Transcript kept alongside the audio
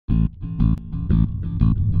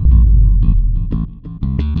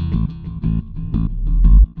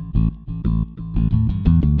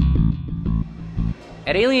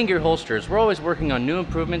At Alien Gear Holsters, we're always working on new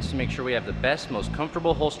improvements to make sure we have the best, most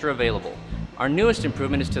comfortable holster available. Our newest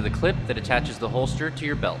improvement is to the clip that attaches the holster to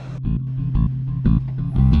your belt.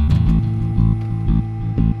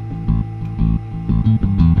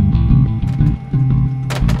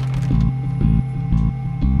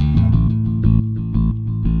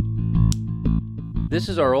 This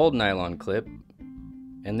is our old nylon clip,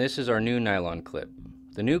 and this is our new nylon clip.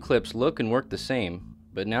 The new clips look and work the same,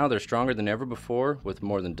 but now they're stronger than ever before with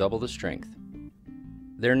more than double the strength.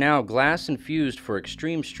 They're now glass infused for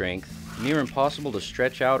extreme strength, near impossible to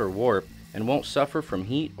stretch out or warp, and won't suffer from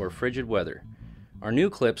heat or frigid weather. Our new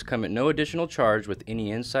clips come at no additional charge with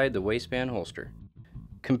any inside the waistband holster.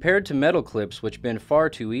 Compared to metal clips which bend far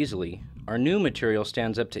too easily, our new material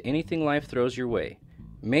stands up to anything life throws your way.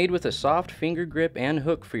 Made with a soft finger grip and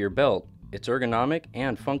hook for your belt, it's ergonomic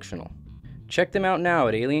and functional. Check them out now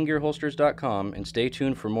at aliengearholsters.com and stay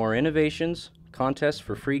tuned for more innovations, contests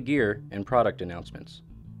for free gear, and product announcements.